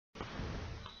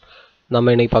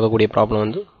நம்ம இன்னைக்கு பார்க்கக்கூடிய ப்ராப்ளம்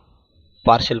வந்து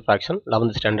பார்ஷியல் ஃப்ராக்ஷன்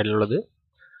 11th ஸ்டாண்டர்டில் உள்ளது.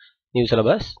 New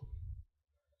syllabus.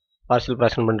 பார்ஷியல்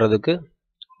ஃப்ராக்ஷன் பண்ணுறதுக்கு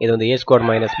இது வந்து a square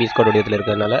minus b square வடிவத்தில்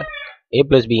இருக்கிறதுனால a +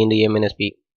 b × a - b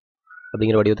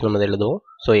அப்படிங்கிற வடிவத்தில் நம்ம எழுதுவோம்.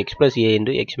 So x + a ×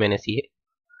 x - a.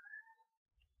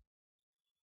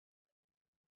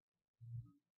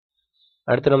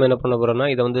 அடுத்து நம்ம என்ன பண்ண போகிறோம்னா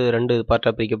இதை வந்து ரெண்டு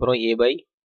பார்ட்டாக பிரிக்க போகிறோம்.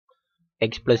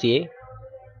 a/x + a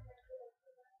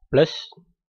plus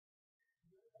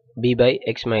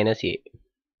b/x - a.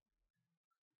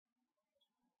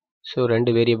 So ரெண்டு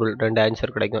வேரியபிள், ரெண்டு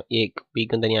ஆன்சர் கிடைக்கும். a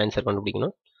bக்கும் தனியாக ஆன்சர்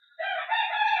கண்டுபிடிக்கணும்.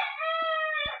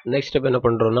 நெக்ஸ்ட் ஸ்டெப் என்ன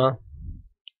பண்ணுறோன்னா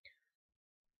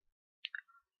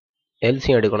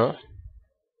எல்சியம் எடுக்கணும்.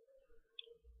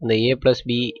 அந்த a +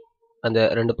 b அந்த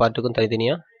ரெண்டு பார்ட்டுக்கும்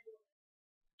தனித்தனியாக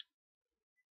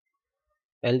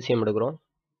எல்சியம் எடுக்கிறோம்.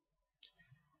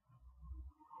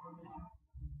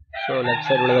 ஸோ லெஃப்ட்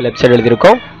சைடு உள்ளதை லெஃப்ட் சைடு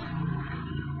எழுதியிருக்கோம்.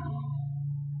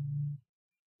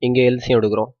 இங்கே எல்சியம்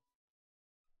எடுக்கிறோம்.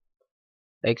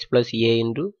 x + a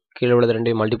இன்டு கீழே உள்ளது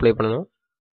ரெண்டையும் மல்டிப்ளை பண்ணணும்.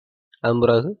 அது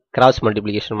பிறகு கிராஸ்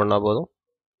மல்டிப்ளிகேஷன் பண்ணால் போதும்.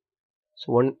 So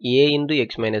 1a × x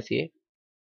 - a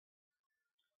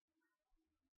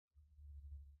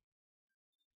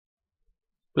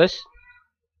plus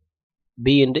b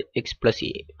 × x + a.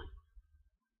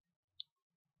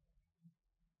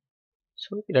 So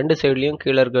ரெண்டு சைட்லேயும்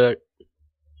கீழே இருக்க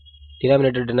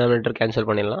டினாமினேட்டர் கேன்சல்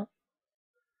பண்ணிடலாம்.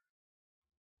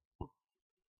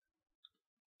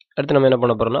 அடுத்து நம்ம என்ன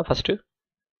பண்ண போகிறோம்னா ஃபஸ்ட்டு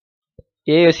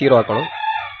ஏயை 0 ஆக்கணும்.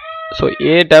 ஸோ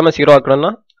ஏ டேமை 0 ஆக்கணும்னா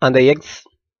அந்த எக்ஸ்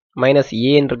மைனஸ்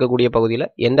ஏன்னு இருக்கக்கூடிய பகுதியில்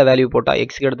எந்த வேல்யூ போட்டால்,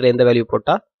 எக்ஸுக்கு இடத்துல எந்த வேல்யூ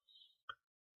போட்டால்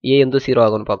ஏ வந்து 0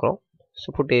 ஆகும்னு பார்க்குறோம். ஸோ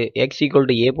போட்டு எக்ஸ் =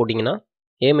 a போட்டிங்கன்னா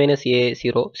a - a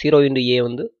 0, 0 × a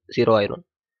வந்து 0 ஆயிரும்.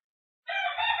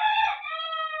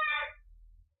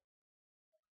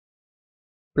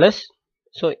 Plus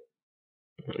so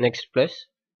next plus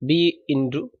b ×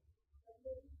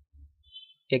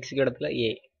 எக்ஸுக்கு இடத்துல a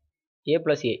 +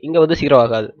 a இங்கே வந்து 0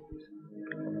 ஆகாது.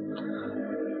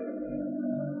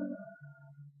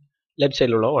 லெஃப்ட்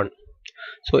சைடில் உள்ள 1.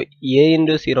 ஸோ a ×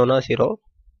 0னா 0,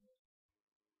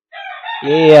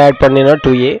 a ஆட் பண்ணினா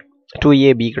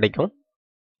 2ab கிடைக்கும்.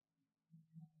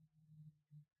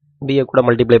 b கூட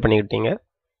மல்டிப்ளை பண்ணிக்கிட்டீங்க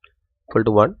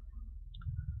 = 1.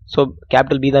 ஸோ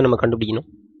கேபிட்டல் B தான் நம்ம கண்டுபிடிக்கணும்.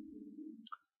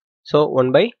 ஸோ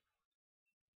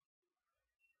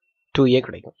 1/2a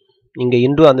கிடைக்கும். இங்கே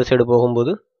இன்டு அந்த சைடு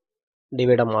போகும்போது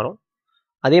டிவைடாக மாறும்.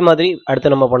 அதே மாதிரி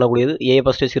அடுத்து நம்ம பண்ணக்கூடியது a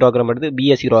ஃபஸ்ட்டு 0 ஆக்கிற மாதிரி b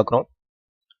 0 ஆக்குறோம்.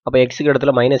 அப்போ எக்ஸுக்கு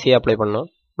இடத்துல -a அப்ளை பண்ணணும்.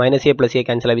 -a + a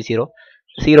கேன்சல் ஆகி 0,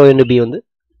 0 × b வந்து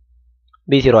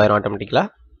b 0 ஆயிரும் ஆட்டோமேட்டிக்கலாக.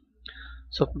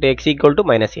 So x = -a.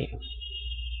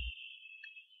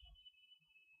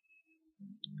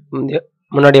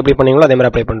 முன்னாடி எப்படி பண்ணீங்களோ அதே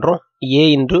மாதிரி அப்ளை பண்ணுறோம். a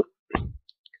 ×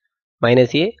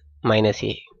 -a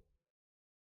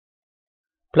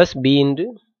ப்ளஸ் b ×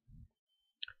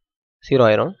 0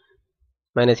 ஆயிரும்.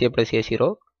 -a + a 0,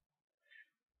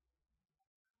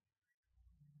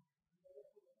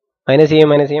 -a -2a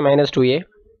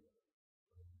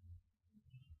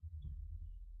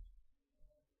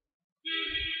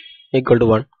 =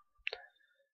 1.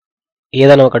 a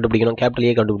தான் நம்ம கண்டுபிடிக்கணும், கேபிட்டல்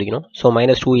A கண்டுபிடிக்கணும். So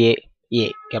 -2a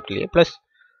capital A plus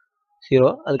 0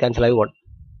 அது கேன்சல் ஆகி 1.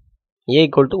 a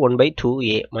 =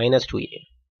 1/2a -2a.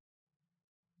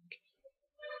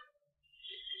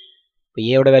 இப்போ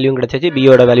ஏயோட வேல்யூவும் கிடச்சிச்சு,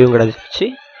 பியோட வேல்யூவும் கிடச்சிச்சு.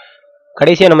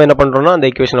 கடைசியாக நம்ம என்ன பண்ணுறோம்னா அந்த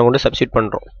ஈக்குவேஷனை கொண்டு சப்ஸ்டிட்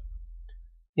பண்ணுறோம்.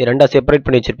 இது ரெண்டாக செப்பரேட்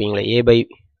பண்ணி வச்சுருப்பீங்களே a/,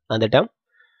 அந்த டேம்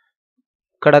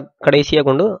கடைசியாக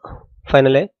கொண்டு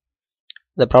ஃபைனலே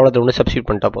இந்த ப்ராப்ளத்தை கொண்டு சப்ஸ்டிட்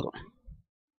பண்ணிட்டா போதும்.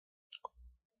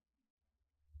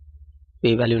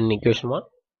 p value in equation 1.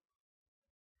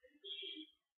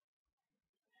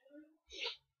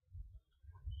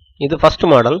 இது ஃபர்ஸ்ட்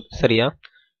மாடல். சரியா,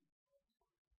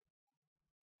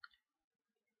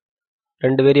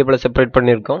 ரெண்டு வேரியபிளை செப்பரேட்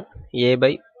பண்ணியிருக்கோம். a/,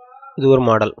 இது ஒரு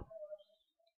model,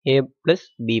 a +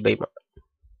 b/. Model.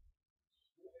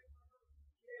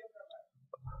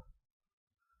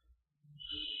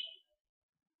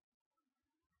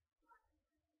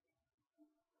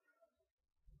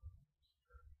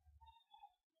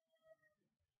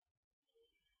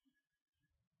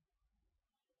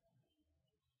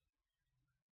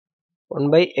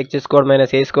 (1/x² - a²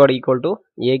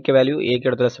 = a value a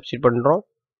இடத்துல சப்ஸ்டிட் பண்ணுறோம்.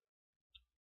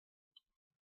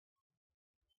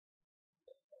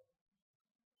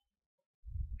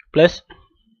 ப்ளஸ்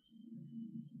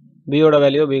பியோட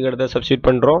வேல்யூ b இடத்துல சப்ஸ்டிட்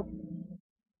பண்ணுறோம்.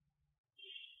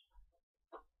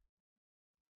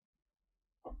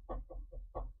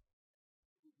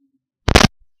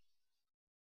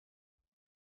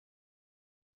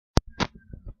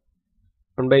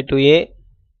 (1/2a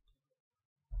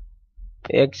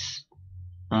x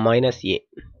மைனஸ் ஏ.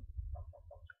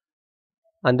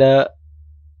 அந்த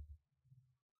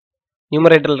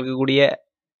நியூமரேட்டரில் இருக்கக்கூடிய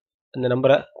அந்த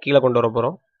நம்பரை கீழே கொண்டு வர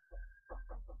போகிறோம்.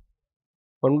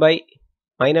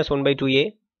 1/-1/2a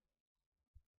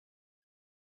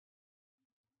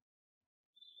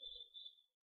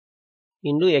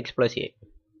into X plus A.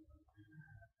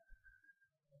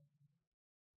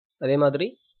 அதே மாதிரி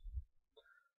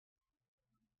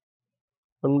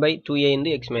 1/2a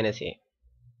இன்டு எக்ஸ் மைனஸ் ஏ.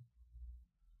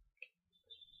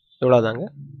 இவ்வளோதாங்க.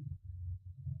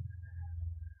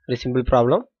 ஒரு சிம்பிள்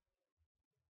ப்ராப்ளம்.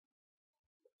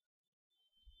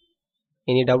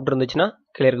 இனி டவுட் இருந்துச்சுன்னா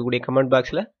கீழே இருக்கக்கூடிய கமெண்ட்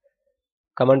பாக்ஸில்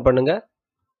கமெண்ட் பண்ணுங்கள்.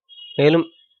 மேலும்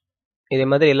இதே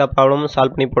மாதிரி எல்லா ப்ராப்ளமும்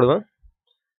சால்வ் பண்ணி போடுவேன்.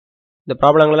 இந்த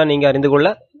ப்ராப்ளங்கள்லாம் நீங்கள் அறிந்து கொள்ள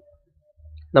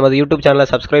நமது யூடியூப் சேனலை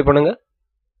சப்ஸ்கிரைப் பண்ணுங்கள்.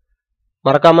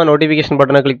 மறக்காமல் நோட்டிஃபிகேஷன்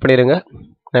பட்டனை கிளிக் பண்ணிடுங்க.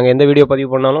 நாங்கள் எந்த வீடியோ பதிவு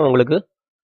பண்ணாலும் உங்களுக்கு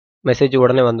மெசேஜ்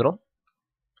உடனே வந்துடும்.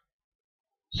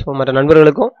 ஸோ மற்ற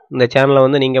நண்பர்களுக்கும் இந்த சேனலை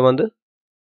வந்து நீங்கள் வந்து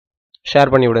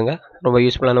ஷேர் பண்ணி விடுங்க. ரொம்ப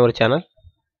யூஸ்ஃபுல்லான ஒரு சேனல்.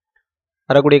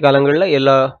 வரக்கூடிய காலங்களில்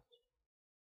எல்லா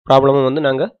ப்ராப்ளமும் வந்து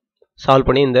நாங்கள் சால்வ்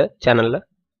பண்ணி இந்த சேனலில்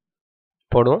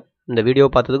போடுவோம். இந்த வீடியோ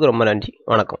பார்த்ததுக்கு ரொம்ப நன்றி.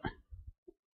 வணக்கம்.